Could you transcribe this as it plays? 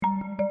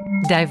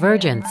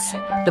Divergence,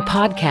 the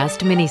podcast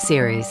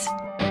miniseries.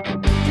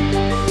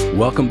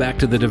 Welcome back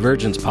to the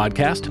Divergence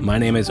podcast. My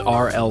name is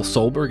R.L.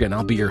 Solberg, and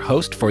I'll be your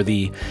host for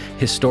the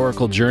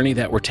historical journey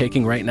that we're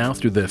taking right now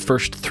through the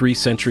first 3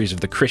 centuries of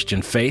the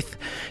Christian faith.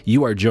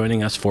 You are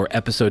joining us for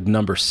episode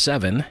number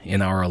 7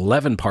 in our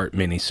 11-part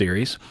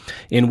mini-series,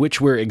 in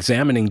which we're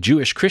examining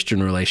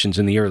Jewish-Christian relations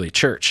in the early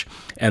church.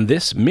 And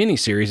this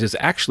mini-series is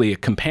actually a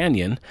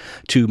companion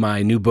to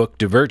my new book,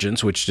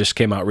 Divergence, which just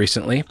came out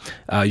recently.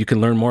 You can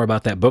learn more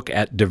about that book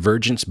at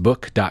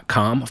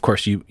divergencebook.com. Of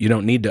course, you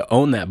don't need to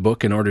own that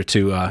book in order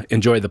to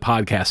enjoy the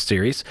podcast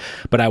series,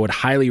 but I would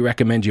highly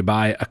recommend you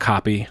buy a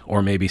copy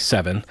or maybe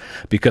 7,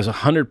 because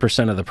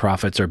 100% of the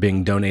profits are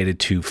being donated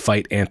to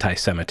fight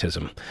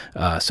anti-Semitism.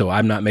 So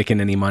I'm not making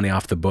any money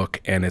off the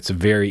book, and it's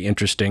very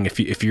interesting.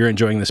 If you're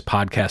enjoying this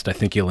podcast, I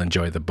think you'll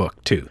enjoy the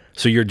book too.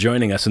 So you're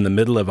joining us in the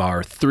middle of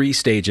our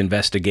 3-stage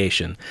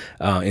investigation.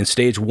 In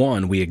stage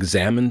 1, we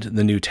examined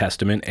the New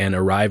Testament and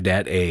arrived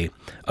at a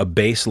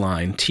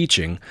baseline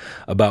teaching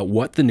about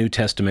what the New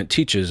Testament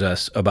teaches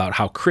us about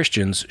how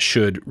Christians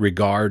should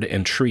regard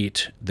and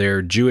treat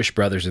their Jewish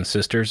brothers and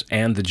sisters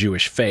and the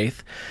Jewish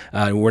faith.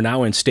 We're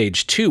now in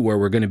stage 2, where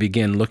we're going to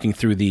begin looking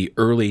through the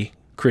early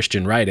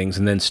Christian writings,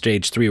 and then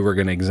stage 3, we're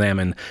going to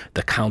examine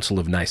the Council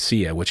of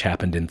Nicaea, which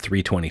happened in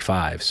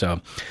 325. So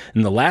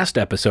in the last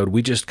episode,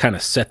 we just kind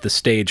of set the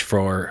stage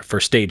for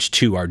stage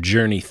 2, our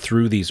journey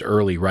through these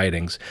early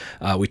writings.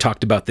 We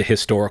talked about the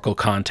historical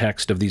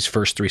context of these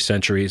first 3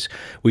 centuries.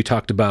 We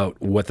talked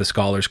about what the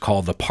scholars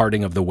call the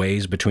parting of the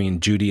ways between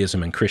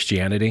Judaism and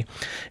Christianity.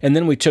 And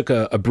then we took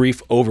a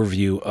brief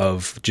overview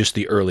of just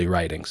the early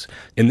writings.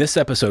 In this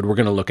episode, we're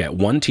going to look at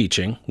one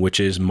teaching, which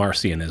is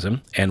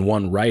Marcionism, and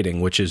one writing,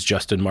 which is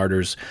Justin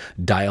Martyr's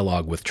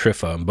dialogue with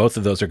Trypho. And both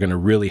of those are going to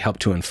really help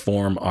to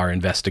inform our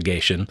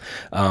investigation.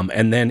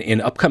 And then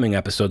in upcoming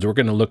episodes, we're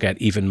going to look at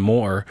even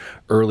more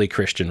early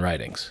Christian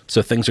writings.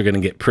 So things are going to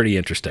get pretty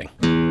interesting.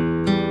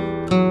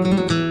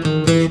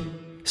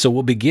 So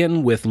we'll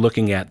begin with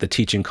looking at the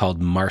teaching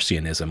called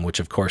Marcionism, which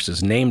of course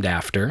is named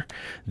after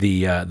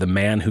the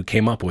man who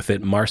came up with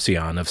it,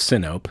 Marcion of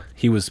Sinope.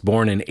 He was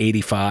born in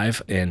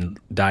 85 and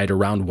died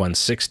around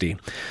 160.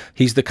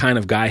 He's the kind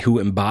of guy who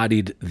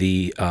embodied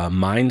the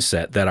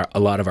mindset that a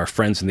lot of our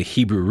friends in the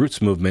Hebrew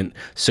Roots movement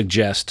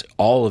suggest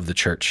all of the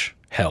church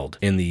held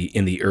in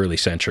the early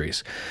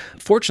centuries.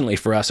 Fortunately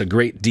for us, a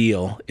great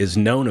deal is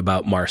known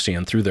about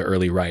Marcion through the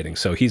early writings.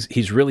 So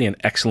he's really an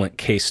excellent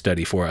case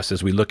study for us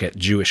as we look at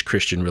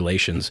Jewish-Christian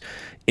relations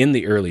in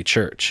the early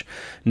church.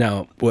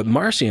 Now, what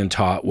Marcion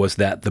taught was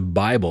that the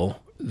Bible,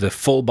 the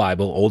full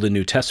Bible, Old and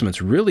New Testaments,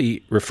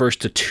 really refers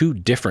to 2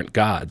 different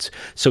gods.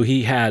 So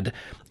he had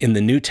in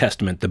the New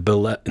Testament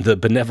the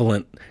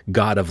benevolent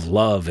God of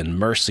love and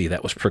mercy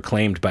that was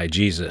proclaimed by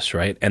Jesus,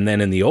 right? And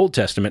then in the Old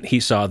Testament, he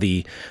saw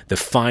the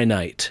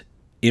finite,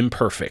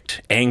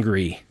 imperfect,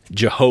 angry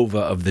Jehovah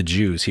of the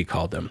Jews, he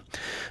called them.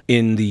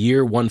 In the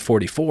year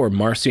 144,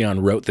 Marcion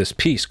wrote this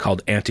piece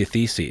called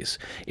Antitheses,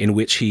 in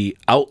which he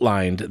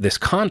outlined this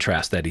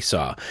contrast that he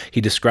saw. He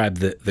described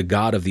the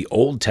God of the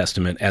Old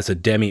Testament as a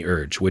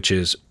demiurge, which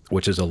is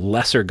a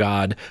lesser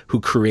God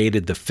who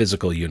created the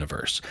physical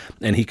universe.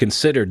 And he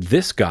considered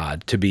this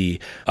God to be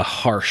a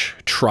harsh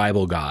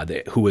tribal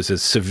God who was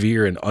as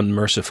severe and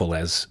unmerciful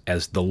as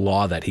the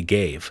law that he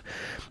gave.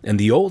 And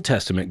the Old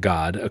Testament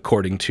God,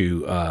 according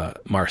to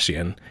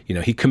Marcion,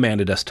 he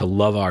commanded us to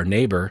love our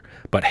neighbor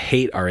but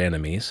hate our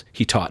enemies.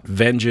 He taught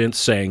vengeance,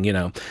 saying,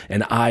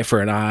 an eye for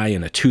an eye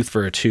and a tooth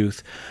for a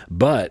tooth.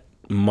 But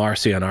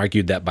Marcion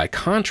argued that by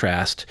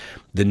contrast,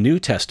 the New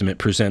Testament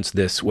presents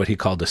this, what he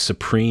called a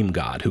supreme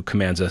God, who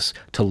commands us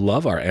to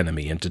love our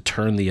enemy and to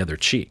turn the other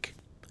cheek.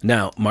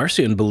 Now,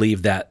 Marcion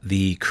believed that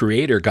the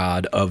creator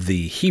God of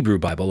the Hebrew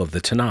Bible, of the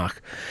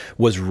Tanakh,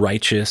 was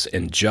righteous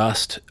and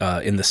just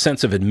in the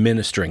sense of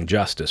administering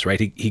justice, right?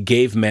 He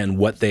gave men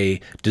what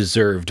they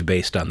deserved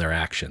based on their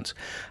actions.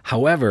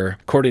 However,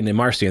 according to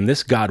Marcion,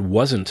 this God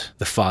wasn't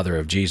the father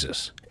of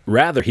Jesus.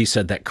 Rather, he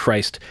said that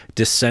Christ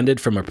descended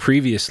from a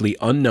previously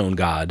unknown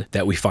God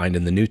that we find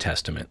in the New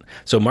Testament.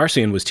 So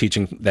Marcion was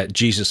teaching that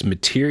Jesus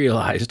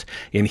materialized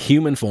in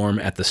human form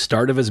at the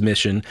start of his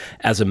mission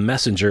as a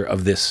messenger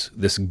of this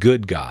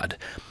good God.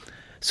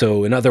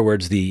 So in other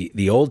words,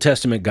 the Old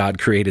Testament God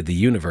created the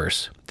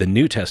universe. The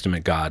New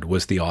Testament God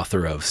was the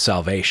author of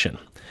salvation.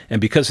 And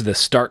because of the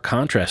stark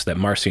contrast that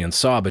Marcion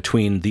saw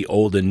between the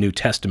Old and New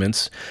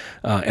Testaments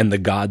and the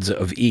gods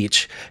of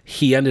each,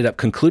 he ended up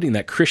concluding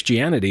that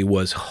Christianity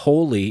was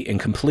wholly and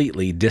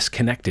completely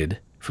disconnected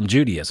from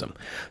Judaism.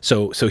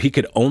 So he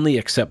could only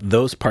accept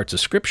those parts of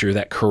Scripture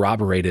that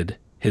corroborated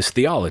his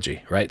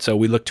theology, right? So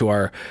we look to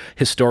our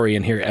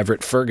historian here,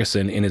 Everett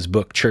Ferguson, in his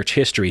book Church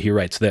History. He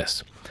writes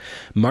this: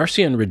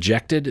 Marcion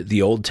rejected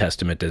the Old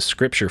Testament as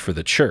scripture for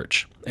the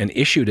church and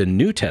issued a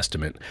New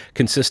Testament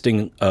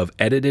consisting of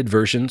edited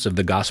versions of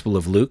the Gospel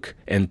of Luke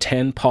and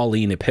 10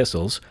 Pauline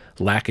epistles,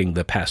 lacking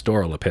the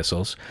pastoral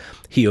epistles.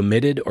 He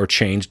omitted or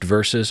changed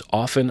verses,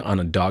 often on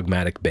a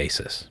dogmatic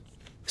basis.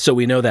 So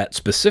we know that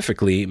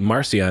specifically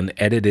Marcion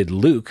edited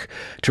Luke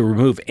to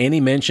remove any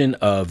mention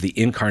of the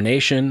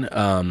incarnation.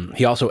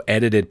 He also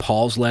edited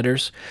Paul's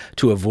letters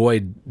to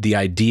avoid the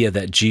idea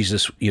that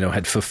Jesus,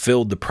 had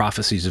fulfilled the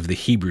prophecies of the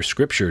Hebrew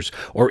Scriptures,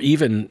 or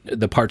even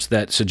the parts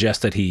that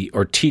suggest that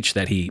teach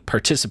that he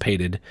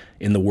participated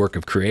in the work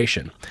of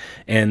creation.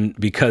 And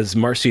because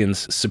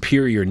Marcion's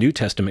superior New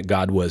Testament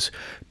God was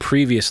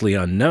previously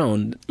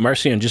unknown,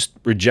 Marcion just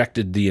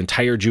rejected the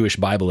entire Jewish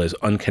Bible as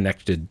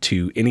unconnected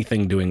to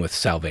anything doing with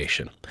salvation.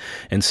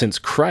 And since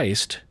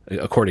Christ,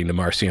 according to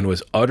Marcion,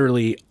 was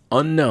utterly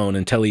unknown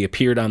until he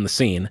appeared on the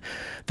scene,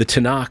 the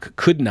Tanakh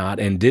could not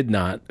and did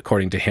not,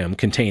 according to him,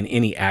 contain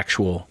any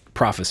actual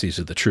prophecies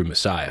of the true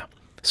Messiah.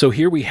 So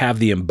here we have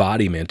the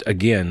embodiment,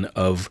 again,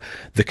 of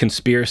the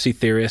conspiracy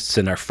theorists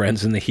and our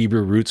friends in the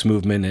Hebrew Roots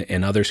movement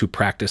and others who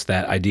practice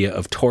that idea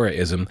of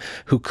Torahism,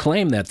 who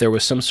claim that there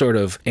was some sort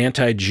of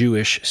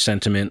anti-Jewish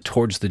sentiment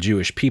towards the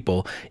Jewish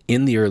people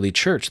in the early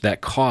church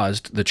that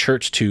caused the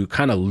church to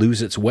kind of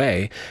lose its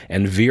way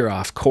and veer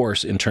off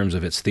course in terms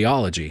of its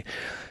theology.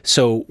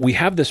 So we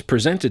have this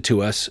presented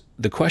to us.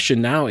 The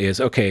question now is,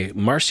 okay,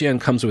 Marcion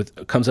comes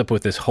up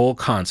with this whole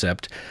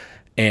concept,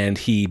 and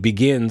he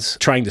begins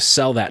trying to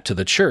sell that to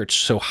the church.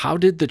 So how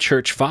did the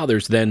church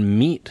fathers then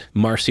meet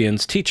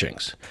Marcion's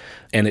teachings?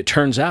 And it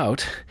turns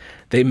out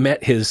they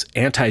met his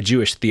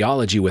anti-Jewish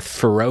theology with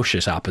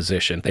ferocious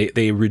opposition.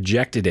 They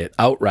rejected it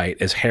outright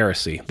as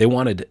heresy. They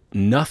wanted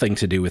nothing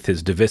to do with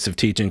his divisive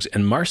teachings,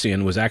 and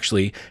Marcion was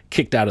actually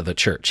kicked out of the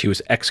church. He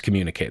was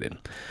excommunicated.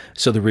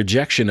 So the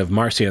rejection of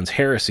Marcion's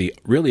heresy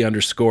really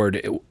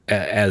underscored,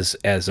 as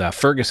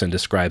Ferguson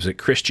describes it,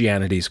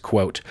 Christianity's,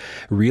 quote,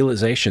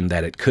 realization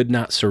that it could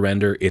not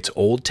surrender its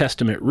Old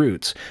Testament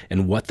roots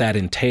and what that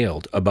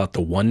entailed about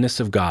the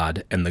oneness of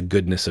God and the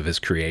goodness of his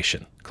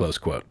creation, close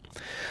quote.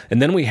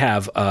 And then we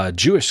have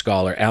Jewish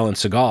scholar Alan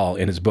Segal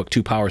in his book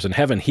Two Powers in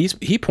Heaven.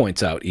 He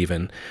points out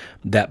even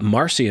that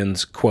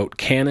Marcion's, quote,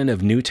 canon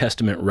of New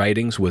Testament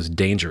writings was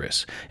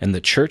dangerous, and the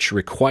church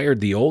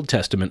required the Old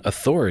Testament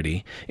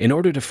authority in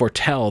order to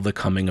foretell the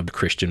coming of the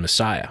Christian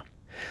Messiah.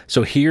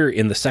 So here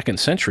in the 2nd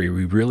century,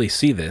 we really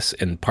see this,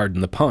 and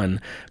pardon the pun,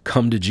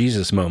 come to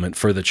Jesus moment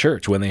for the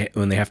church when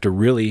they have to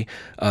really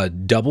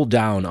double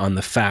down on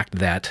the fact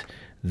that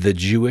the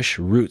Jewish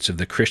roots of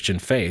the Christian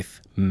faith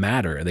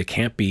matter. They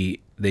can't be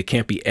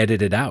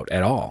edited out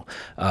at all.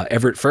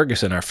 Everett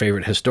Ferguson, our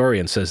favorite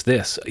historian, says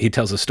this. He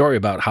tells a story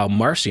about how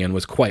Marcion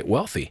was quite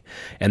wealthy,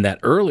 and that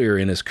earlier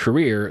in his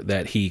career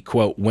that he,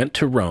 quote, went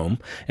to Rome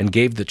and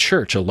gave the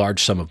church a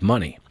large sum of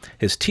money.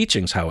 His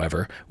teachings,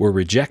 however, were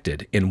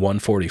rejected in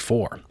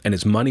 144, and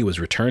his money was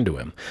returned to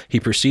him. He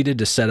proceeded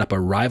to set up a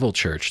rival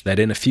church that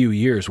in a few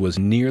years was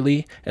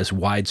nearly as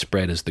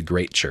widespread as the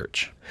great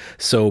church.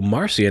 So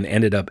Marcion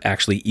ended up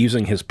actually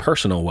using his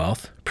personal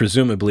wealth,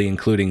 presumably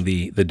including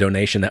the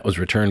donation that was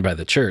returned by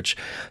the church,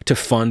 to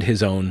fund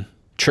his own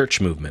church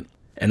movement.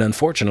 And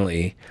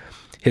unfortunately,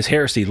 his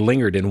heresy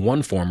lingered in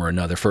one form or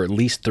another for at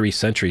least 3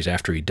 centuries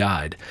after he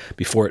died,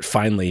 before it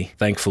finally,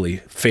 thankfully,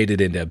 faded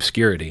into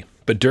obscurity.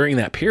 But during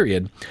that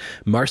period,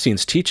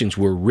 Marcion's teachings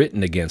were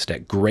written against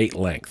at great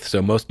length.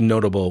 So most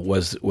notable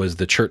was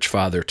the church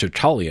father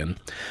Tertullian,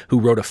 who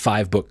wrote a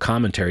 5-book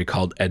commentary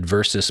called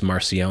Adversus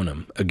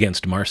Marcionum,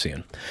 against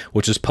Marcion,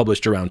 which was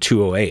published around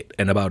 208.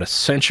 And about a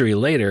century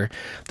later,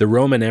 the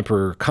Roman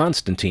Emperor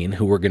Constantine,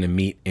 who we're going to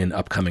meet in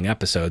upcoming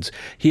episodes,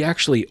 he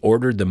actually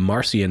ordered the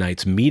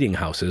Marcionites' meeting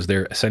houses,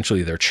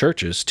 essentially their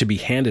churches, to be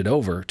handed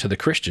over to the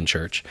Christian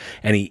church.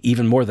 And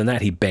even more than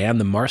that, he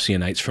banned the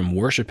Marcionites from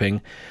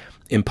worshiping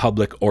in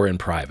public or in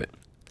private.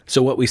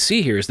 So what we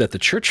see here is that the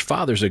church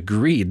fathers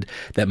agreed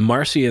that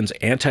Marcion's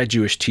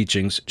anti-Jewish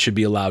teachings should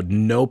be allowed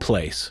no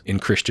place in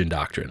Christian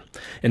doctrine.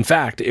 In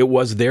fact, it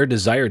was their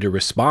desire to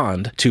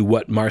respond to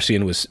what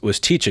Marcion was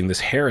teaching,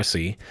 this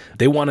heresy.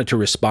 They wanted to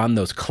respond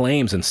those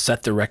claims and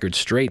set the record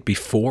straight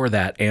before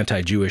that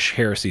anti-Jewish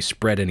heresy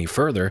spread any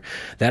further.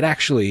 That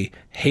actually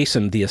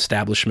hastened the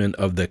establishment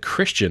of the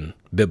Christian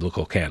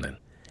biblical canon.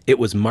 It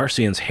was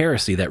Marcion's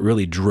heresy that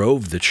really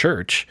drove the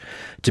church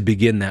to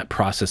begin that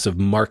process of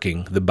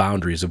marking the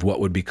boundaries of what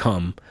would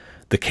become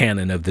the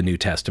canon of the New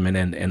Testament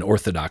and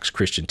Orthodox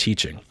Christian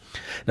teaching.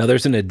 Now,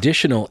 there's an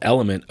additional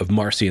element of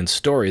Marcion's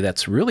story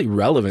that's really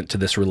relevant to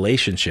this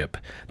relationship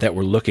that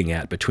we're looking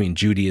at between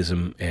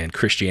Judaism and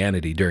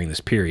Christianity during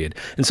this period.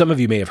 And some of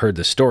you may have heard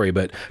this story,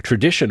 but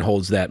tradition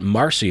holds that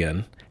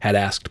Marcion had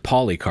asked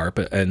Polycarp,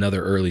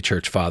 another early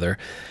church father,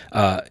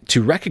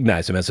 to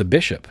recognize him as a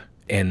bishop.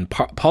 And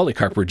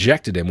Polycarp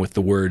rejected him with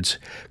the words,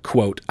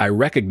 quote, I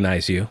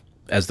recognize you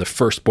as the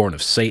firstborn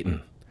of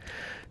Satan,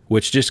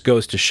 which just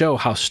goes to show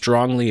how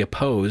strongly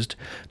opposed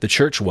the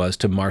church was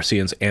to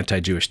Marcion's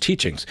anti-Jewish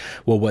teachings.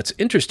 Well, what's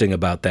interesting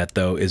about that,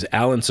 though, is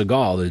Alan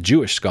Segal, the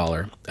Jewish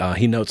scholar,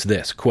 he notes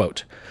this,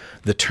 quote,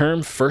 The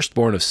term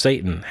firstborn of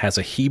Satan has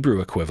a Hebrew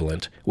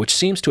equivalent, which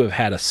seems to have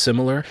had a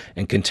similar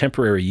and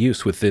contemporary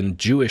use within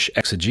Jewish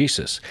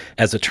exegesis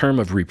as a term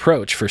of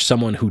reproach for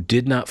someone who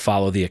did not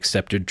follow the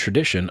accepted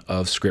tradition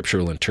of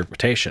scriptural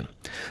interpretation.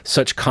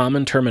 Such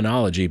common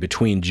terminology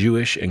between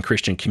Jewish and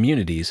Christian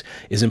communities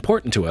is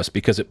important to us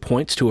because it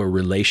points to a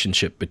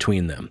relationship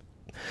between them.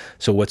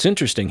 So what's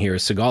interesting here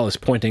is Segal is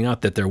pointing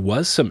out that there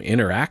was some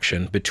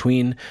interaction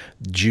between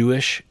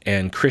Jewish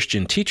and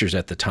Christian teachers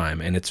at the time,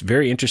 and it's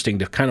very interesting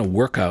to kind of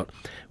work out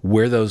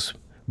where those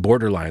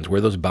borderlines, where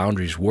those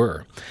boundaries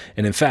were.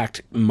 And in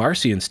fact,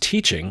 Marcion's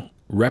teaching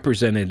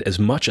represented as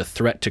much a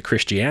threat to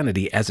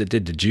Christianity as it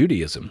did to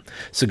Judaism.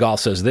 Segal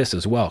says this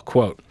as well,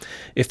 quote,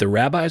 "If the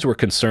rabbis were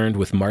concerned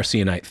with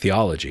Marcionite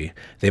theology,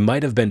 they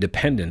might have been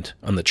dependent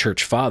on the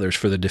church fathers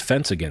for the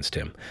defense against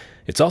him.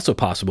 It's also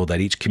possible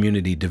that each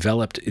community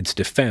developed its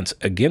defense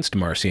against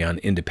Marcion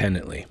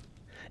independently."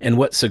 And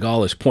what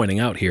Segal is pointing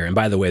out here, and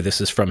by the way,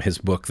 this is from his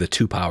book, The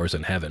Two Powers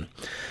in Heaven,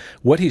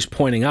 what he's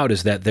pointing out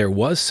is that there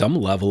was some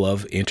level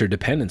of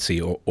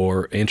interdependency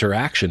or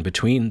interaction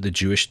between the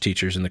Jewish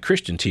teachers and the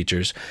Christian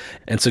teachers.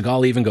 And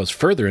Segal even goes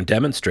further and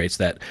demonstrates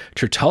that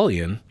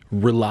Tertullian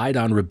relied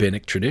on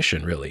rabbinic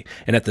tradition, really.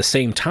 And at the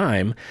same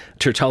time,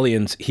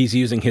 he's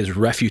using his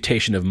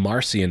refutation of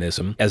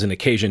Marcionism as an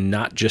occasion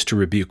not just to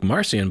rebuke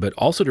Marcion, but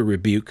also to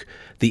rebuke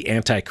the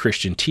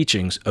anti-Christian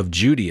teachings of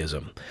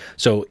Judaism.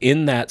 So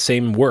in that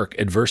same work,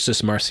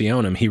 Adversus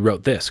Marcionum, he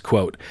wrote this,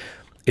 quote,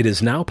 "It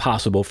is now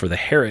possible for the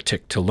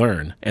heretic to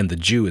learn, and the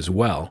Jew as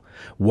well,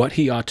 what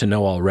he ought to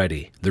know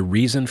already, the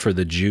reason for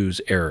the Jew's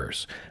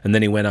errors." And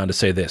then he went on to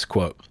say this,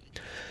 quote,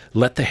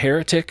 "Let the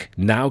heretic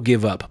now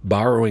give up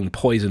borrowing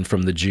poison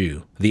from the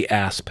Jew, the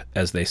asp,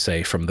 as they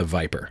say, from the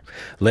viper.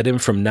 Let him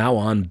from now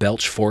on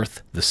belch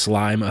forth the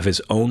slime of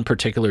his own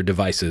particular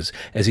devices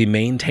as he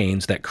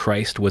maintains that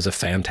Christ was a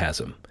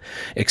phantasm.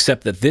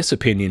 Except that this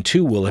opinion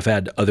too will have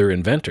had other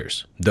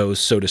inventors, those,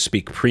 so to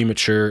speak,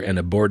 premature and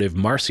abortive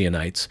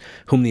Marcionites,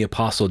 whom the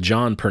Apostle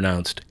John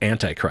pronounced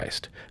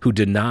Antichrist, who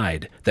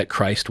denied that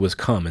Christ was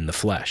come in the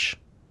flesh."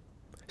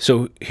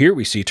 So here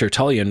we see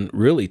Tertullian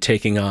really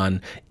taking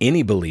on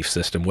any belief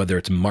system, whether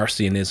it's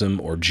Marcionism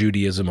or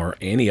Judaism or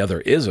any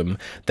other ism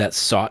that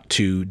sought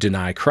to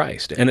deny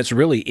Christ. And it's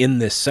really in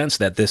this sense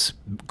that this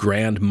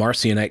grand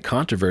Marcionite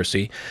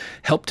controversy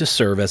helped to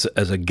serve as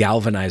a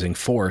galvanizing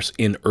force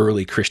in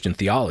early Christian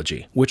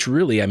theology, which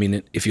really, I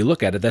mean, if you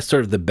look at it, that's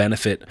sort of the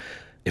benefit,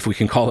 if we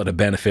can call it a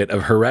benefit,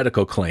 of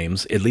heretical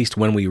claims, at least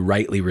when we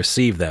rightly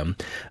receive them,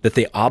 that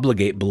they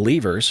obligate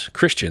believers,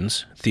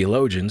 Christians,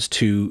 theologians,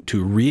 to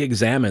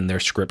re-examine their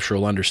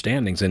scriptural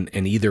understandings and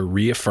either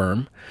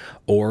reaffirm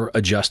or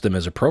adjust them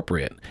as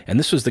appropriate. And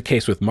this was the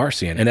case with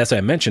Marcion. And as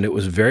I mentioned, it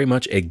was very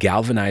much a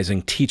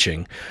galvanizing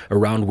teaching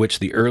around which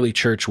the early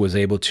church was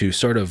able to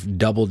sort of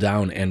double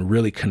down and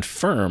really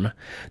confirm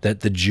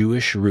that the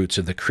Jewish roots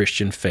of the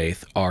Christian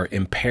faith are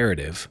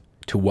imperative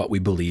to what we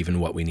believe and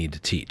what we need to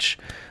teach.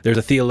 There's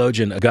a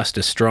theologian,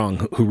 Augustus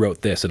Strong, who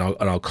wrote this, and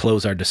I'll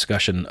close our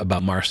discussion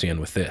about Marcion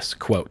with this,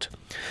 quote,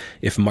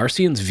 "If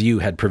Marcion's view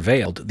had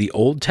prevailed, the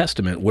Old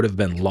Testament would have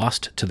been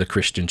lost to the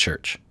Christian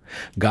church.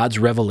 God's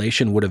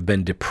revelation would have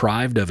been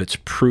deprived of its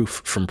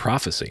proof from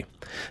prophecy.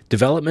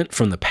 Development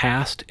from the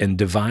past and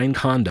divine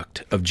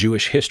conduct of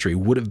Jewish history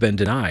would have been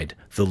denied.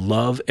 The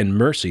love and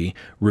mercy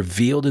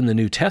revealed in the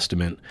New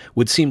Testament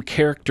would seem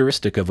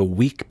characteristic of a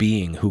weak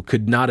being who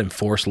could not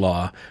enforce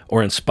law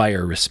or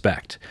inspire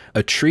respect.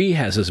 A tree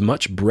has as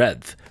much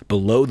breadth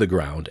below the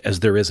ground as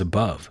there is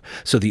above,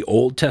 so the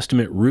Old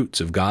Testament roots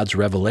of God's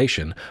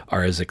revelation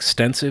are as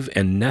extensive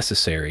and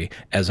necessary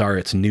as are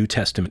its New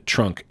Testament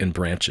trunk and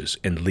branches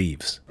and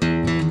leaves."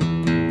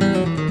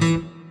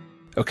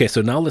 Okay,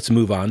 so now let's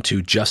move on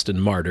to Justin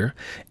Martyr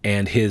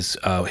and his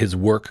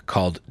work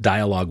called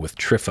Dialogue with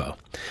Trypho.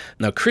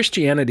 Now,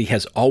 Christianity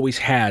has always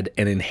had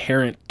an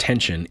inherent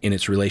tension in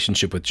its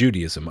relationship with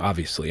Judaism,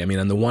 obviously. I mean,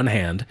 on the one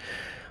hand,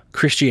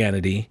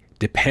 Christianity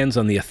depends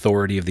on the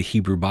authority of the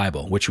Hebrew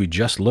Bible, which we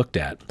just looked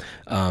at.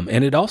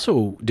 And it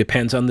also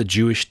depends on the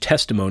Jewish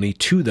testimony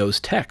to those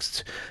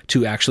texts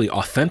to actually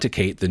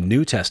authenticate the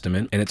New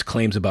Testament and its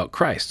claims about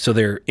Christ. So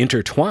they're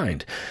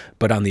intertwined.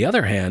 But on the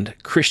other hand,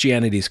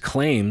 Christianity's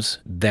claims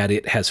that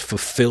it has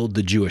fulfilled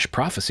the Jewish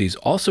prophecies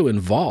also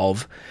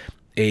involve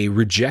a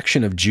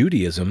rejection of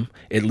Judaism,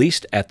 at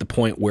least at the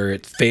point where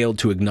it failed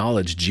to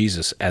acknowledge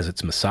Jesus as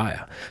its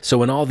Messiah.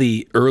 So in all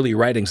the early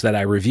writings that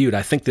I reviewed,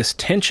 I think this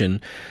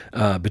tension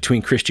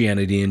between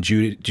Christianity and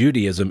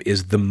Judaism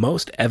is the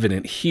most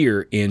evident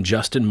here in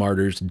Justin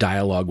Martyr's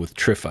Dialogue with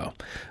Trypho,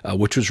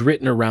 which was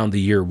written around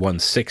the year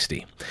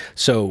 160.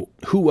 So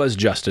who was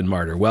Justin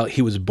Martyr? Well,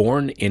 he was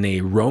born in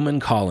a Roman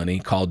colony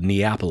called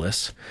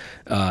Neapolis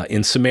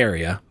in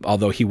Samaria,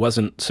 although he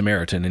wasn't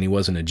Samaritan and he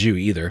wasn't a Jew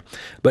either,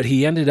 but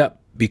he ended up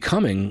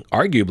becoming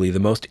arguably the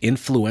most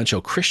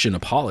influential Christian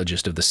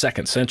apologist of the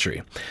 2nd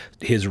century.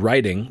 His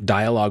writing,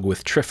 Dialogue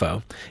with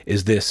Trypho,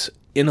 is this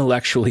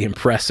intellectually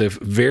impressive,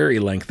 very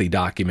lengthy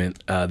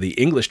document. The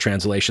English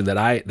translation that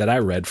I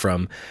read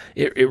from,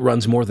 it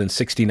runs more than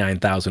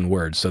 69,000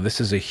 words. So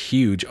this is a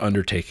huge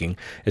undertaking,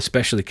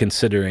 especially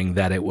considering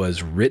that it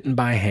was written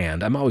by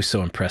hand. I'm always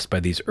so impressed by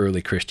these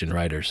early Christian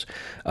writers.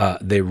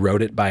 They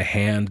wrote it by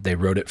hand. They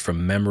wrote it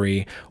from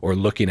memory or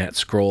looking at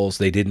scrolls.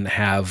 They didn't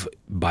have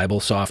Bible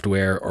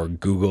software or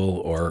Google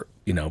or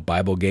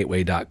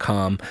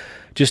BibleGateway.com.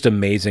 Just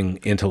amazing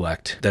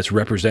intellect that's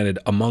represented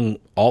among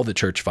all the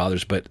church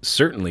fathers, but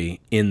certainly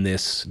in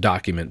this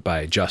document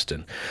by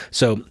Justin.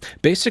 So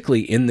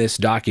basically in this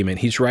document,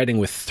 he's writing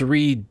with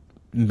three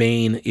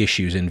main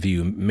issues in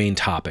view, main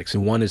topics.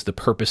 And one is the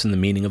purpose and the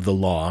meaning of the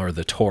law, or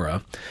the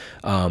Torah.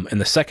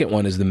 And the second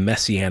one is the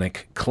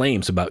messianic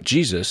claims about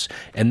Jesus.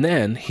 And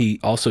then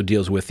he also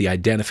deals with the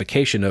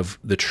identification of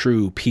the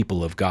true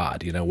people of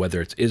God,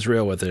 whether it's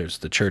Israel, whether it's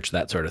the church,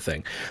 that sort of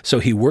thing. So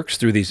he works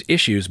through these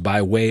issues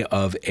by way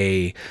of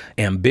a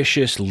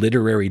ambitious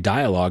literary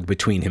dialogue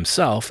between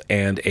himself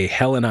and a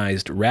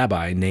Hellenized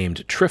rabbi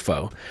named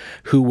Trypho,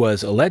 who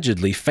was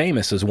allegedly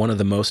famous as one of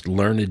the most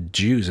learned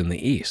Jews in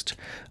the East.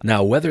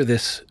 Now, whether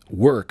this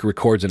work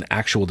records an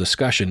actual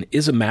discussion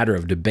is a matter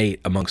of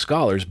debate among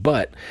scholars,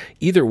 but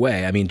either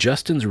way,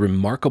 Justin's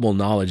remarkable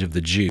knowledge of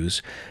the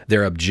Jews,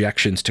 their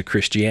objections to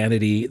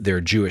Christianity,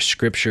 their Jewish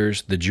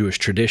scriptures, the Jewish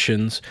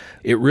traditions,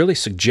 it really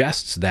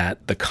suggests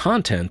that the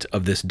content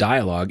of this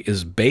dialogue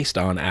is based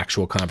on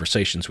actual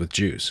conversations with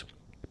Jews.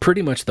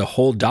 Pretty much the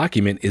whole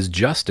document is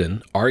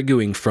Justin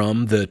arguing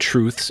from the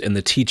truths and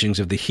the teachings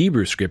of the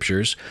Hebrew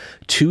scriptures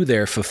to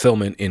their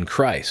fulfillment in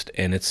Christ.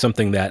 And it's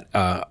something that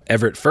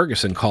Everett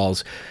Ferguson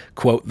calls,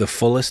 quote, the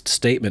fullest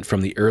statement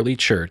from the early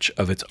church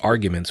of its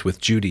arguments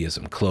with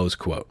Judaism, close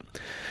quote.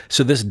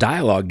 So this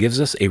dialogue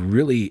gives us a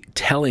really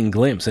telling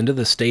glimpse into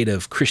the state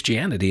of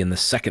Christianity in the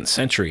 2nd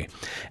century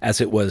as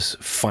it was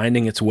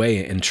finding its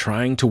way and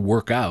trying to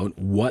work out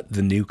what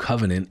the new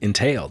covenant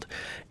entailed.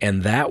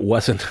 And that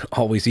wasn't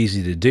always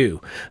easy to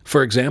do.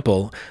 For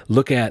example,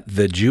 look at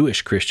the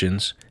Jewish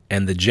Christians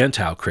and the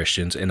Gentile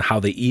Christians and how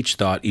they each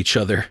thought each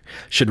other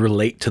should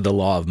relate to the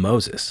law of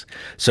Moses.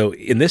 So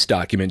in this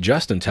document,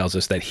 Justin tells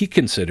us that he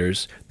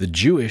considers the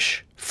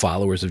Jewish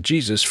followers of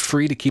Jesus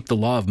free to keep the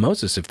law of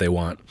Moses if they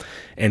want.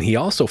 And he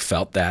also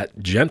felt that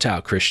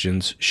Gentile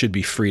Christians should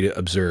be free to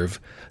observe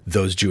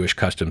those Jewish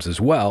customs as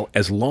well,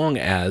 as long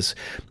as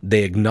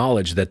they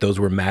acknowledge that those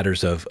were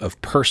matters of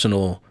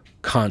personal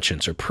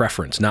conscience or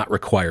preference, not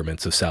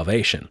requirements of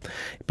salvation.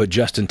 But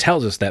Justin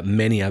tells us that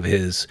many of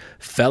his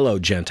fellow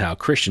Gentile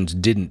Christians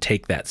didn't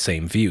take that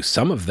same view.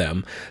 Some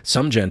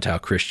Gentile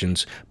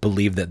Christians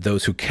believed that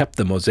those who kept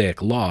the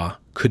Mosaic law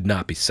could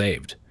not be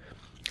saved.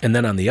 And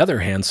then on the other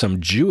hand,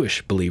 some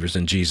Jewish believers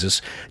in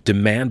Jesus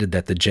demanded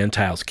that the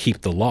Gentiles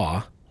keep the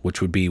law, which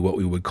would be what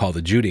we would call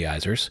the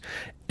Judaizers,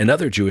 and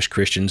other Jewish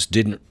Christians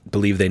didn't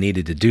believe they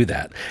needed to do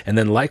that. And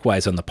then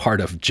likewise, on the part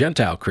of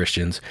Gentile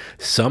Christians,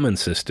 some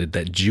insisted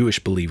that Jewish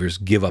believers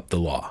give up the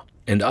law.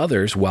 And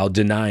others, while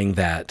denying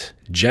that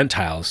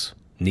Gentiles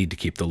need to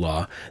keep the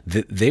law,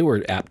 they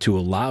were apt to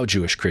allow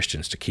Jewish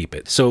Christians to keep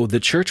it. So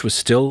the church was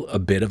still a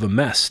bit of a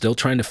mess, still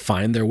trying to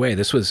find their way.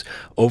 This was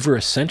over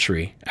a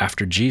century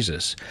after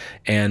Jesus,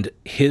 and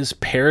his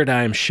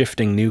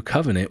paradigm-shifting new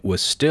covenant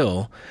was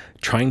still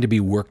trying to be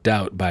worked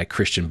out by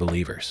Christian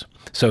believers.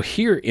 So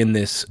here in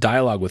this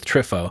dialogue with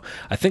Trypho,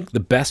 I think the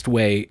best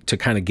way to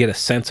kind of get a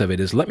sense of it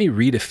is let me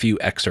read a few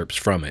excerpts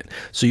from it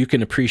so you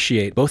can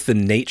appreciate both the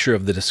nature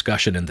of the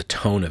discussion and the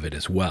tone of it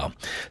as well.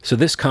 So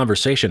this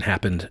conversation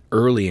happened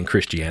early in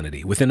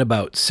Christianity, within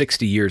about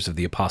 60 years of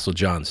the Apostle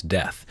John's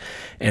death.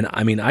 And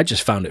I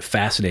just found it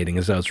fascinating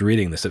as I was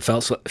reading this. It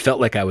felt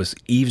like I was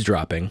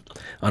eavesdropping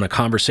on a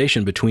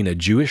conversation between a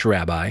Jewish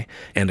rabbi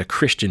and a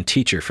Christian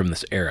teacher from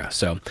this era.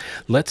 So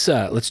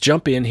let's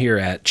jump in here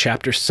at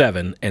chapter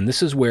 7, and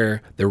this is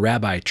where the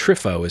Rabbi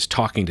Trypho is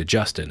talking to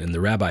Justin, and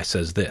the rabbi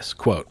says this,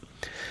 quote,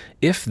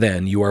 "If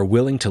then you are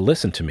willing to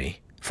listen to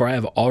me, for I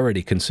have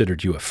already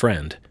considered you a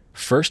friend,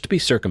 first be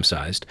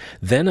circumcised,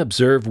 then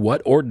observe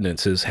what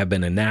ordinances have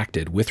been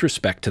enacted with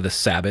respect to the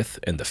Sabbath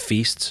and the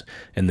feasts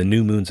and the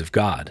new moons of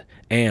God,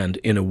 and,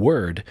 in a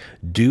word,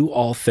 do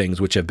all things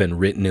which have been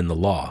written in the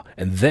law,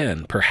 and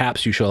then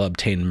perhaps you shall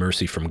obtain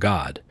mercy from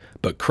God.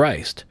 But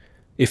Christ,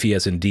 if he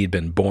has indeed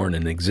been born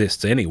and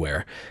exists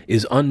anywhere,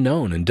 is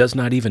unknown and does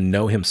not even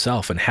know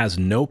himself and has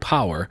no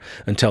power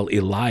until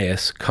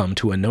Elias come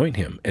to anoint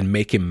him and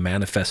make him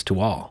manifest to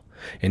all.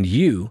 And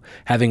you,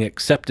 having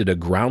accepted a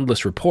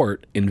groundless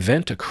report,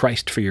 invent a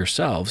Christ for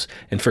yourselves,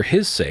 and for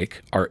his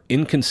sake are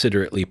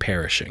inconsiderately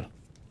perishing."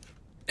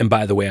 And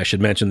by the way, I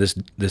should mention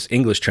this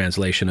English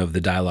translation of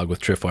the dialogue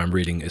with Trypho I'm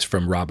reading is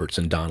from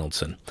Robertson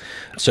Donaldson.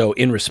 So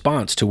in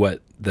response to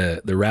what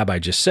the rabbi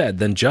just said,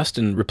 then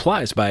Justin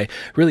replies by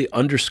really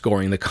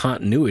underscoring the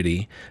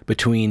continuity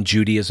between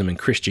Judaism and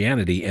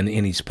Christianity, and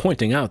he's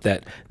pointing out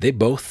that they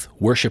both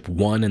worship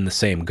one and the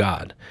same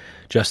God.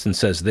 Justin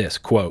says this,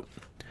 quote,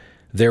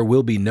 There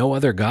will be no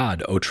other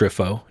God, O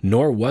Trypho,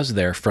 nor was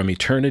there from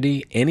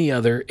eternity any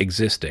other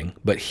existing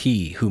but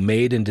he who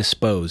made and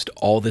disposed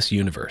all this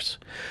universe.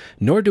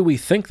 Nor do we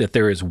think that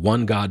there is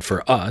one God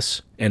for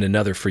us and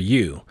another for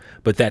you,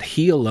 but that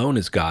he alone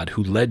is God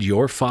who led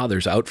your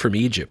fathers out from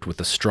Egypt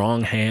with a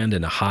strong hand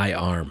and a high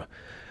arm.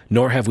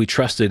 Nor have we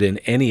trusted in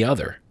any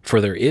other, for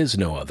there is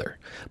no other,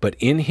 but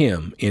in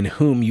him in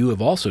whom you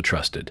have also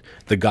trusted,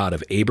 the God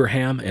of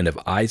Abraham and of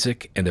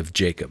Isaac and of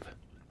Jacob.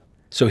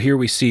 So here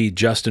we see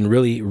Justin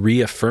really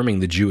reaffirming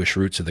the Jewish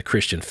roots of the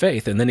Christian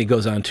faith, and then he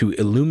goes on to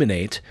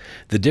illuminate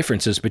the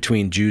differences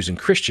between Jews and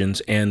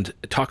Christians and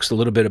talks a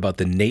little bit about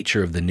the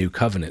nature of the new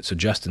covenant. So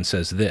Justin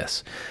says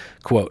this,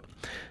 quote,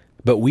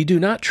 "But we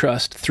do not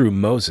trust through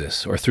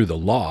Moses or through the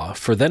law,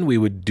 for then we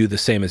would do the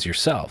same as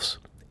yourselves.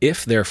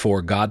 If,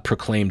 therefore, God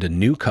proclaimed a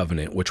new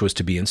covenant which was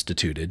to be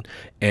instituted,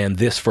 and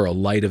this for a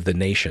light of the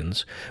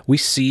nations, we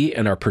see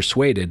and are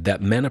persuaded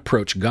that men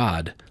approach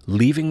God,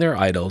 leaving their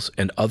idols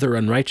and other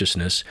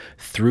unrighteousness,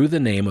 through the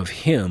name of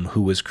him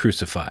who was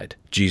crucified,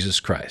 Jesus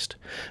Christ.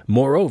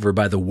 Moreover,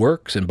 by the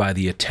works and by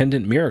the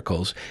attendant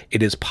miracles,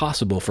 it is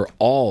possible for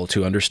all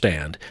to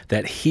understand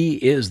that he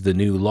is the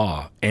new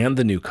law and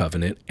the new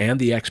covenant and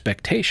the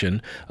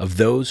expectation of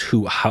those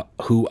who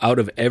out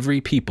of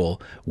every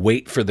people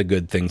wait for the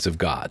good things of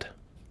God."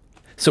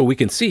 So we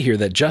can see here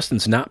that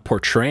Justin's not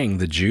portraying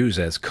the Jews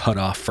as cut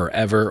off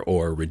forever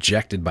or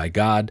rejected by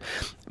God,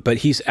 but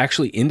he's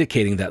actually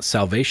indicating that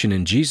salvation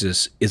in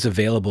Jesus is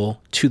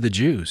available to the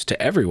Jews,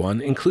 to everyone,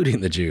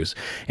 including the Jews.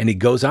 And he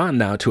goes on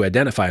now to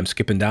identify, I'm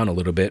skipping down a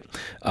little bit,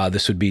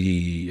 this would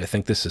be, I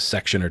think this is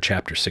section or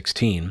chapter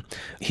 16.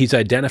 He's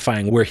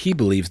identifying where he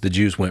believes the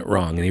Jews went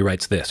wrong, and he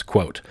writes this,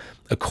 quote,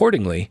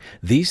 "Accordingly,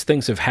 these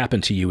things have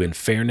happened to you in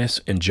fairness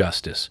and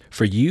justice,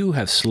 for you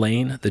have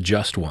slain the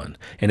just one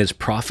and his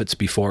prophets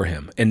before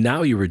him, and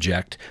now you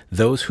reject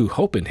those who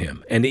hope in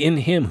him and in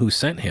him who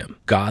sent him,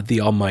 God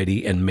the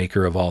Almighty and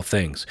maker of all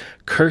things,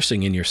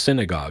 cursing in your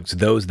synagogues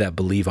those that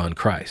believe on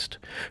Christ.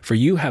 For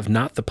you have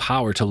not the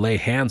power to lay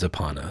hands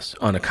upon us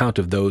on account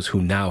of those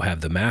who now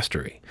have the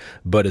mastery,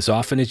 but as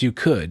often as you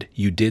could,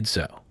 you did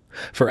so.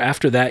 For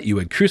after that you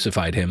had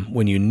crucified him,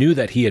 when you knew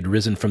that he had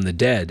risen from the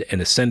dead and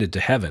ascended to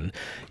heaven,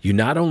 you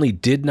not only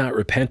did not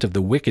repent of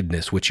the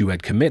wickedness which you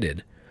had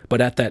committed,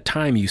 but at that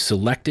time you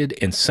selected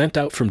and sent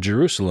out from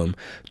Jerusalem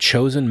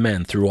chosen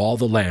men through all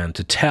the land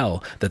to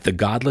tell that the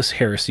godless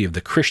heresy of the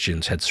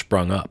Christians had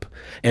sprung up,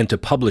 and to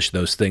publish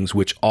those things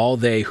which all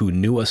they who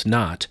knew us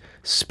not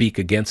speak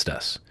against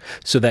us,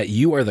 so that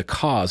you are the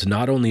cause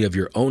not only of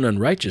your own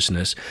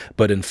unrighteousness,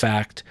 but in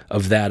fact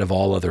of that of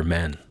all other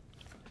men."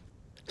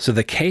 So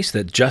the case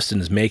that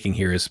Justin is making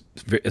here is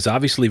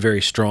obviously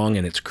very strong,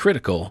 and it's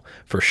critical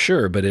for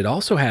sure, but it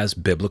also has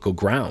biblical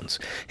grounds.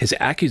 His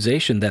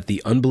accusation that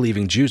the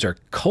unbelieving Jews are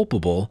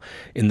culpable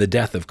in the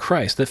death of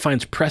Christ, that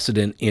finds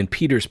precedent in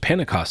Peter's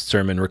Pentecost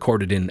sermon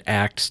recorded in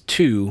Acts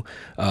 2,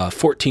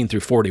 14 through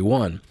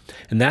 41.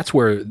 And that's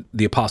where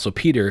the Apostle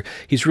Peter,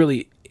 he's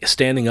really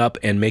standing up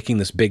and making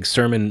this big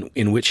sermon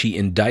in which he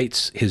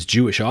indicts his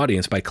Jewish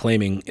audience by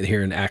claiming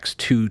here in Acts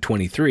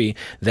 2:23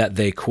 that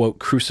they, quote,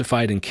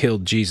 "crucified and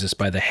killed Jesus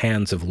by the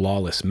hands of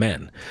lawless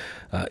men,"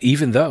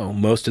 even though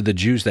most of the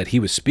Jews that he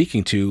was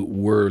speaking to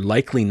were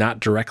likely not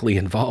directly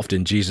involved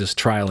in Jesus'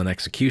 trial and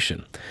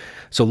execution.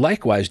 So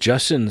likewise,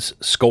 Justin's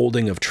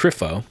scolding of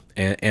Trypho,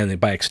 and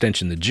by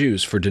extension the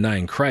Jews, for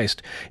denying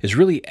Christ, is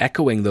really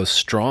echoing those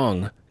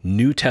strong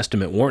New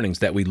Testament warnings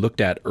that we looked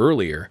at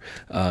earlier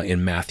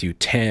in Matthew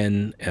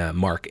 10,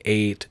 Mark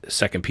 8,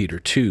 2 Peter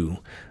 2,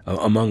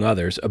 among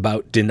others,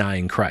 about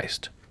denying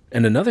Christ.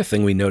 And another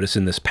thing we notice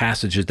in this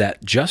passage is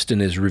that Justin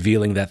is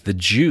revealing that the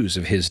Jews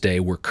of his day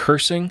were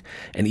cursing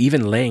and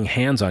even laying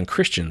hands on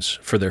Christians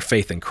for their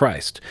faith in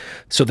Christ.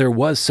 So there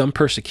was some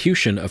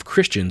persecution of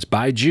Christians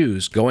by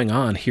Jews going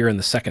on here in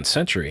the 2nd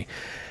century.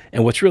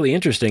 And what's really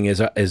interesting is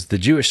the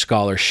Jewish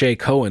scholar Shea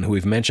Cohen, who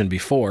we've mentioned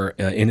before,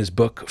 in his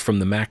book From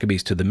the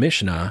Maccabees to the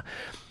Mishnah,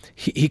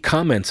 he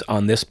comments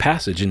on this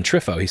passage in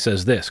Trypho. He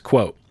says this,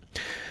 quote,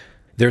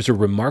 "There's a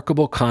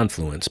remarkable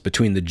confluence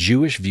between the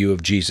Jewish view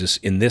of Jesus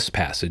in this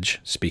passage,"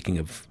 speaking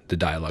of the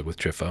dialogue with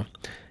Trypho,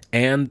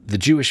 "and the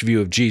Jewish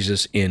view of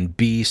Jesus in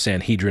B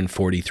Sanhedrin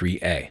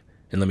 43a.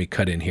 And let me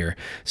cut in here.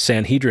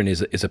 Sanhedrin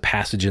is a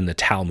passage in the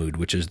Talmud,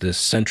 which is this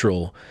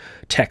central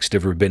text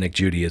of Rabbinic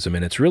Judaism,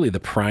 and it's really the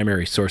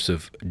primary source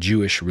of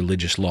Jewish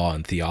religious law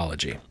and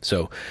theology.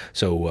 So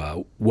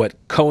what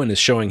Cohen is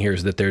showing here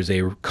is that there's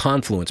a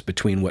confluence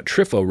between what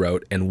Trypho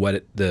wrote and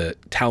what the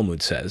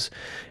Talmud says.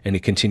 And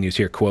he continues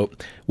here,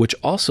 quote, "which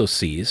also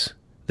sees,"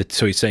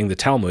 so he's saying the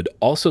Talmud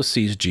also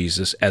sees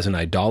Jesus as an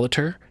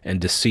idolater and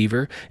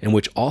deceiver, and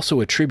which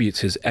also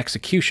attributes his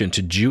execution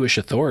to Jewish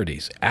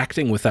authorities,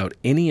 acting without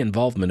any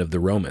involvement of the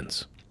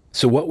Romans.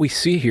 So what we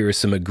see here is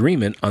some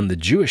agreement on the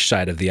Jewish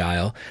side of the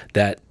aisle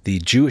that the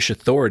Jewish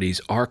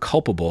authorities are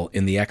culpable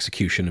in the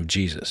execution of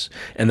Jesus.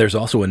 And there's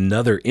also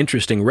another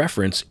interesting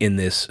reference in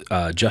this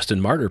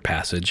Justin Martyr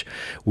passage,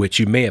 which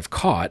you may have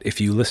caught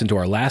if you listened to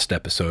our last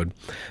episode.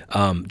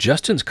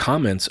 Justin's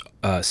comments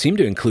seem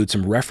to include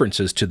some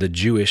references to the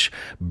Jewish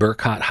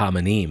Birkat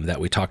Hamanim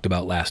that we talked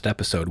about last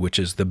episode, which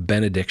is the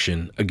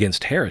benediction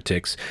against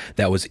heretics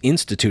that was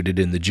instituted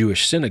in the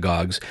Jewish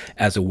synagogues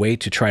as a way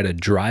to try to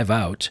drive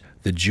out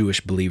the Jewish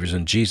believers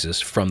in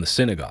Jesus from the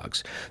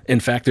synagogues. In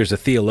fact, there's a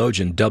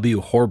theologian, W.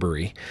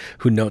 Horbury,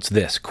 who notes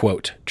this,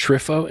 quote,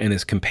 Trypho and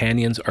his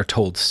companions are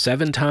told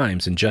 7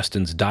 times in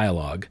Justin's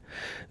dialogue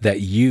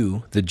that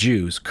you, the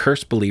Jews,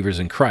 curse believers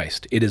in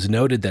Christ. It is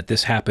noted that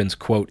this happens,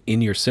 quote,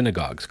 in your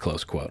synagogues,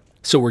 close quote.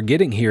 So we're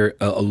getting here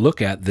a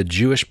look at the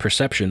Jewish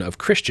perception of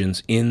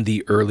Christians in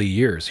the early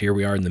years. Here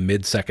we are in the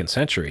mid-2nd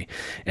century.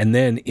 And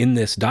then in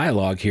this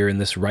dialogue here, in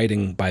this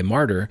writing by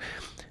Martyr,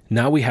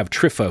 now we have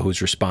Trypho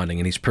who's responding,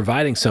 and he's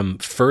providing some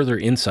further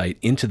insight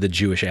into the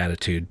Jewish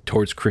attitude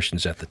towards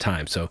Christians at the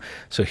time. So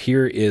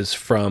here is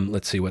from,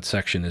 let's see, what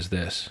section is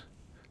this?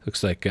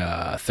 Looks like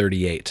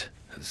 38,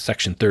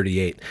 section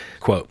 38,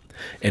 quote,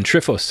 and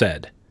Trypho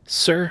said,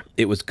 Sir,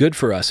 it was good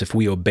for us if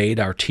we obeyed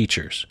our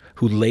teachers,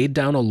 who laid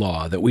down a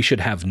law that we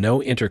should have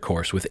no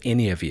intercourse with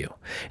any of you,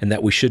 and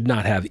that we should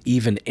not have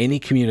even any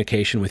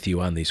communication with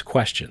you on these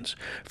questions.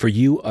 For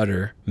you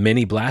utter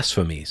many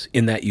blasphemies,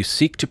 in that you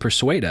seek to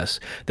persuade us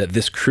that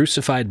this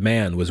crucified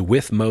man was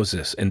with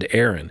Moses and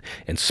Aaron,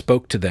 and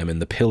spoke to them in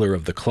the pillar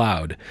of the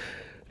cloud.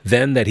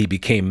 Then that he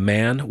became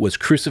man, was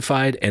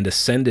crucified, and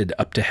ascended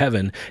up to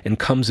heaven, and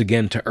comes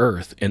again to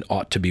earth, and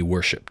ought to be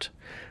worshipped.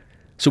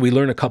 So we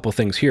learn a couple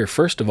things here.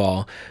 First of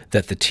all,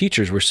 that the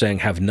teachers were saying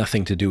have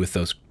nothing to do with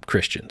those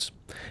Christians.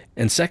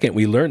 And second,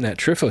 we learn that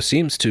Trypho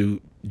seems to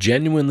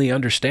genuinely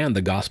understand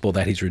the gospel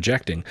that he's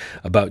rejecting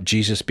about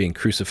Jesus being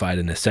crucified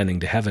and ascending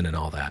to heaven and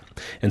all that.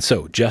 And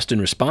so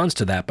Justin responds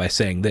to that by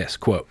saying this,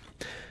 quote,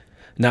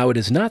 Now it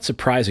is not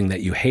surprising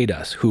that you hate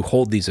us who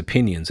hold these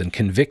opinions and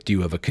convict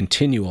you of a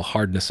continual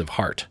hardness of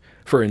heart.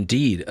 For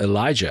indeed,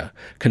 Elijah,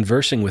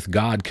 conversing with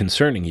God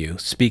concerning you,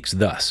 speaks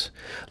thus,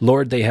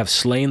 Lord, they have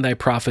slain thy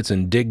prophets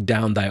and digged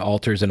down thy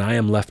altars, and I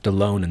am left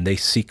alone, and they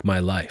seek my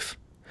life.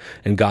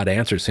 And God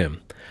answers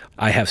him,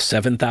 I have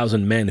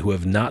 7,000 men who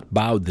have not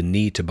bowed the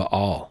knee to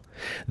Baal.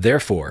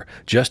 Therefore,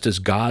 just as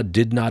God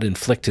did not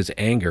inflict his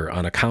anger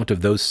on account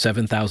of those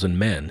 7,000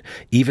 men,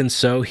 even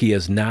so he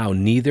has now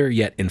neither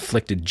yet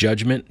inflicted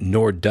judgment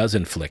nor does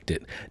inflict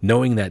it,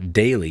 knowing that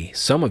daily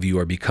some of you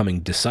are becoming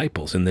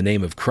disciples in the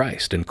name of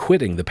Christ and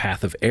quitting the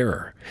path of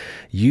error.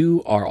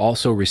 You are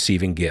also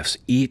receiving gifts,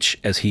 each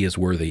as he is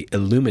worthy,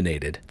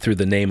 illuminated through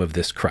the name of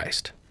this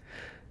Christ.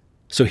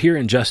 So here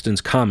in Justin's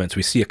comments,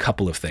 we see a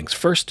couple of things.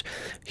 First,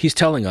 he's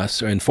telling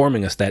us or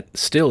informing us that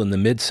still in the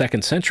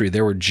mid-2nd century,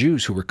 there were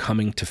Jews who were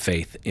coming to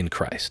faith in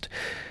Christ.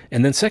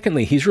 And then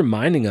secondly, he's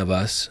reminding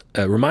us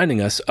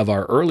of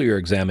our earlier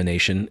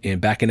examination.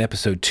 Back in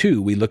episode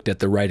 2, we looked at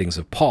the writings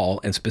of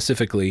Paul, and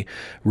specifically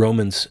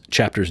Romans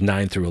chapters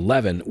 9 through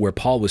 11, where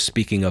Paul was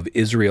speaking of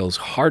Israel's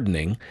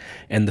hardening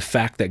and the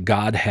fact that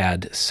God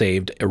had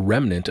saved a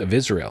remnant of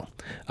Israel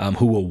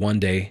who will one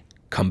day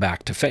come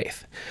back to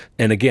faith.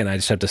 And again, I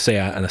just have to say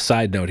on a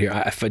side note here,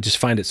 I just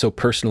find it so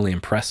personally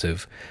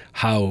impressive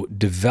how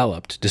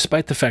developed,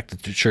 despite the fact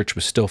that the church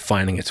was still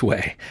finding its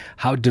way,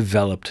 how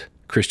developed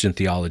Christian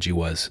theology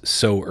was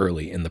so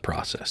early in the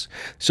process.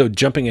 So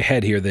jumping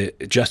ahead here,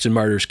 Justin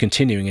Martyr is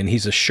continuing, and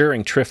he's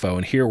assuring Trypho,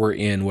 and here we're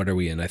in, what are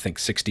we in? I think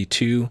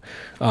 62.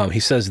 He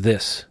says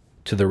this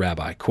to the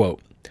rabbi, quote,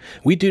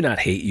 We do not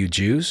hate you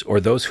Jews, or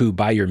those who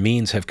by your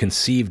means have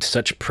conceived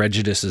such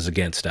prejudices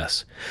against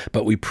us,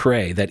 but we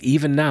pray that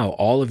even now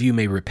all of you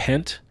may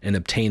repent and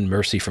obtain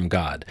mercy from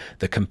God,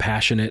 the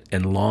compassionate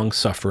and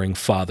long-suffering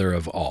Father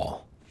of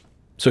all.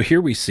 So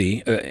here we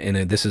see,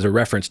 and this is a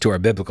reference to our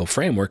biblical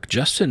framework,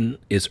 Justin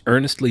is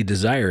earnestly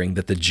desiring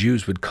that the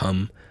Jews would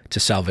come to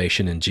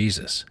salvation in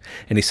Jesus.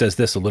 And he says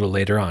this a little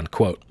later on,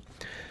 quote,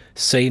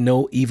 Say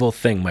no evil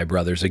thing, my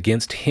brothers,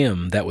 against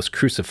him that was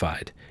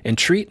crucified, and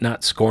treat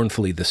not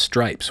scornfully the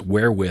stripes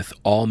wherewith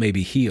all may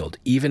be healed,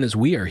 even as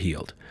we are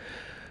healed.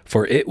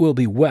 For it will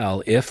be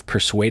well if,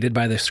 persuaded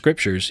by the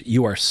Scriptures,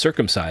 you are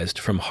circumcised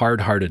from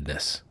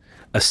hard-heartedness.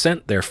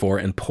 Assent, therefore,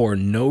 and pour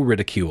no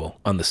ridicule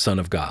on the Son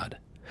of God.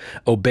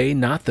 Obey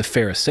not the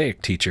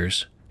Pharisaic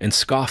teachers, and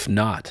scoff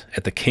not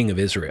at the King of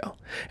Israel,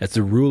 as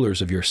the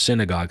rulers of your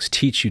synagogues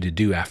teach you to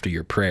do after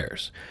your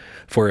prayers.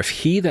 For if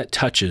he that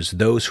touches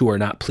those who are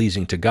not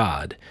pleasing to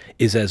God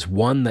is as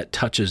one that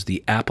touches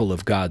the apple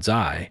of God's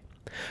eye,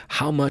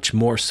 how much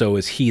more so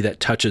is he that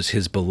touches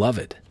his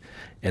beloved,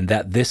 and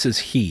that this is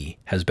he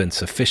has been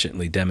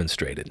sufficiently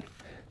demonstrated.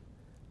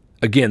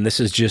 Again, this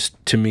is just,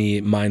 to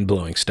me,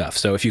 mind-blowing stuff.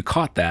 So if you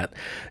caught that,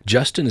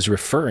 Justin is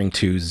referring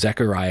to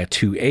Zechariah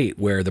 2:8,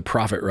 where the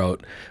prophet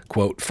wrote,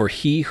 quote, For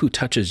he who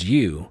touches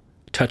you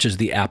touches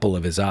the apple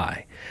of his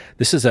eye.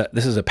 This is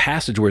a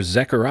passage where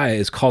Zechariah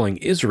is calling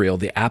Israel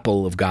the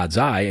apple of God's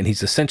eye, and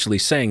he's essentially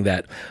saying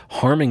that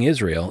harming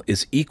Israel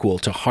is equal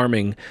to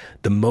harming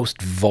the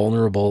most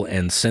vulnerable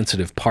and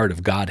sensitive part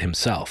of God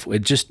himself.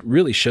 It just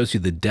really shows you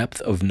the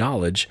depth of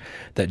knowledge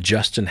that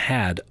Justin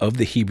had of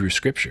the Hebrew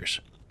Scriptures.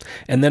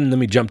 And then let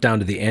me jump down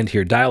to the end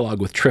here. Dialogue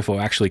with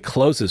Trypho actually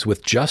closes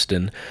with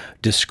Justin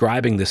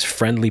describing this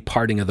friendly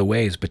parting of the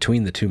ways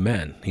between the two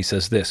men. He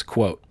says this,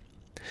 quote,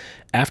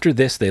 "After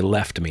this they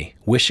left me,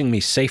 wishing me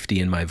safety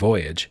in my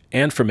voyage,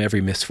 and from every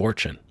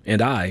misfortune.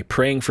 And I,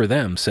 praying for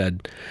them,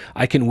 said,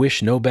 I can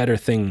wish no better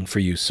thing for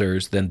you,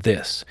 sirs, than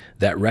this,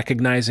 that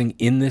recognizing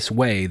in this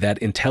way that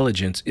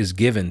intelligence is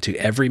given to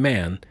every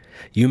man,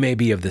 you may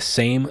be of the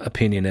same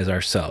opinion as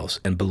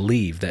ourselves, and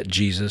believe that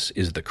Jesus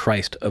is the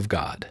Christ of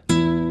God."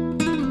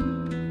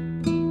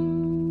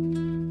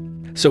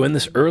 So in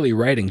this early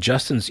writing,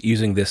 Justin's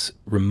using this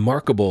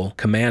remarkable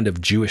command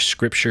of Jewish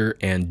scripture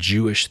and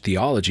Jewish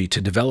theology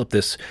to develop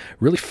this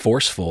really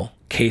forceful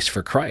case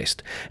for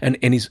Christ. And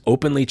he's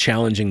openly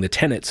challenging the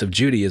tenets of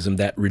Judaism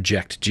that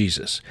reject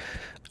Jesus.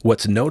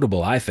 What's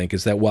notable, I think,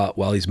 is that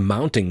while he's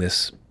mounting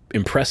this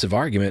impressive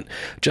argument,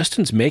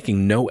 Justin's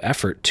making no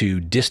effort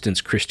to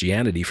distance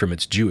Christianity from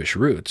its Jewish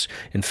roots.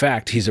 In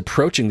fact, he's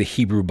approaching the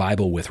Hebrew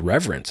Bible with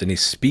reverence, and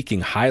he's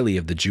speaking highly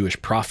of the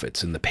Jewish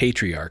prophets and the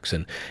patriarchs,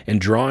 and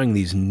drawing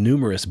these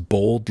numerous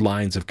bold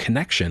lines of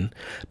connection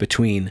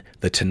between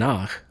the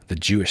Tanakh, the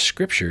Jewish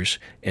scriptures,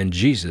 and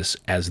Jesus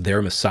as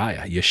their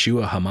Messiah,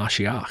 Yeshua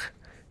HaMashiach.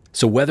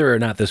 So whether or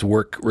not this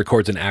work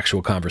records an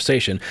actual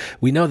conversation,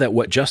 we know that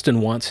what Justin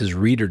wants his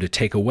reader to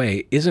take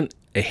away isn't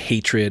a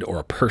hatred or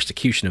a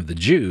persecution of the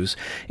Jews.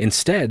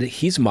 Instead,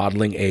 he's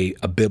modeling a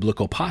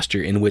biblical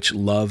posture in which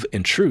love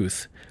and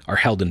truth are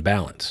held in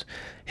balance.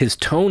 His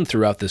tone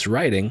throughout this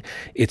writing,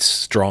 it's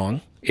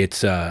strong,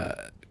 it's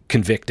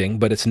convicting,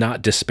 but it's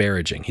not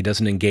disparaging. He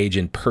doesn't engage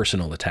in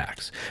personal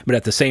attacks. But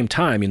at the same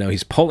time,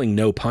 he's pulling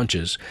no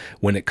punches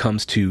when it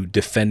comes to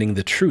defending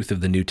the truth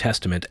of the New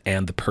Testament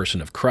and the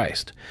person of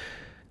Christ.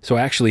 So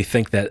I actually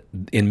think that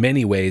in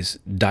many ways,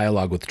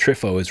 Dialogue with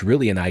Trypho is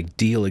really an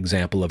ideal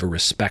example of a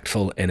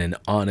respectful and an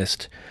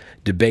honest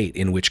debate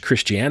in which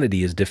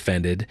Christianity is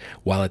defended,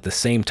 while at the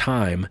same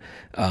time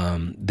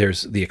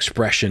there's the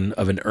expression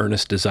of an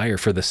earnest desire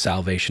for the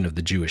salvation of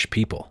the Jewish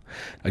people.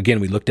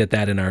 Again, we looked at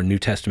that in our New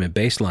Testament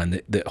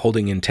baseline, that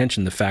holding in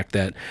tension the fact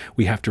that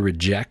we have to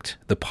reject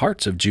the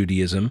parts of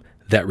Judaism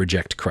that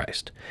reject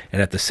Christ.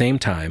 And at the same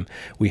time,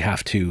 we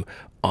have to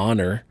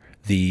honor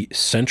the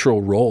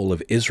central role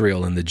of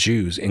Israel and the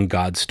Jews in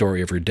God's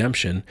story of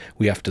redemption.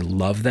 We have to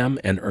love them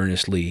and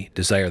earnestly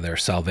desire their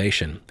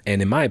salvation.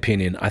 And in my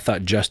opinion, I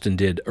thought Justin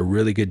did a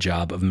really good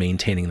job of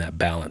maintaining that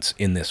balance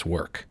in this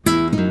work.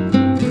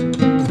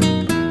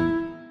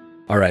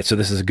 All right, so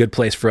this is a good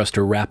place for us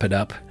to wrap it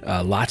up.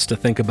 Lots to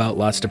think about,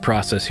 lots to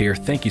process here.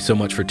 Thank you so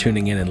much for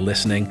tuning in and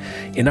listening.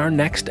 In our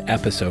next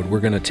episode,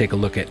 we're going to take a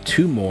look at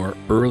two more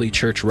early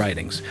church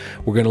writings.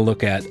 We're going to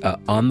look at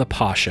On the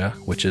Pascha,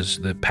 which is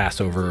the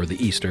Passover or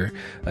the Easter.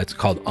 It's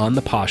called On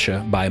the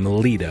Pascha by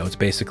Melito. It's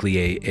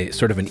basically a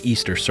sort of an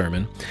Easter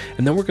sermon.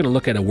 And then we're going to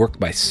look at a work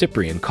by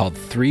Cyprian called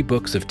 3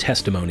 Books of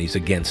Testimonies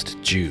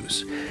Against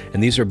Jews.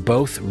 And these are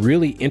both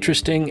really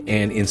interesting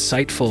and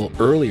insightful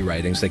early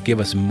writings that give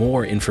us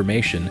more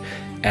information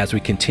as we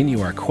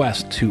continue our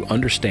quest to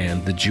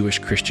understand the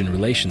Jewish-Christian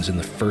relations in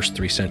the first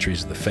 3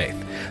 centuries of the faith.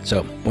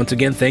 So, once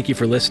again, thank you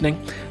for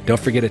listening. Don't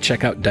forget to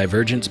check out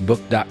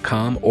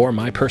divergencebook.com or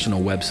my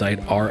personal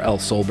website,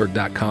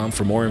 rlsolberg.com,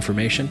 for more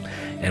information,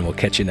 and we'll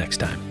catch you next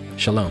time.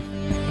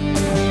 Shalom.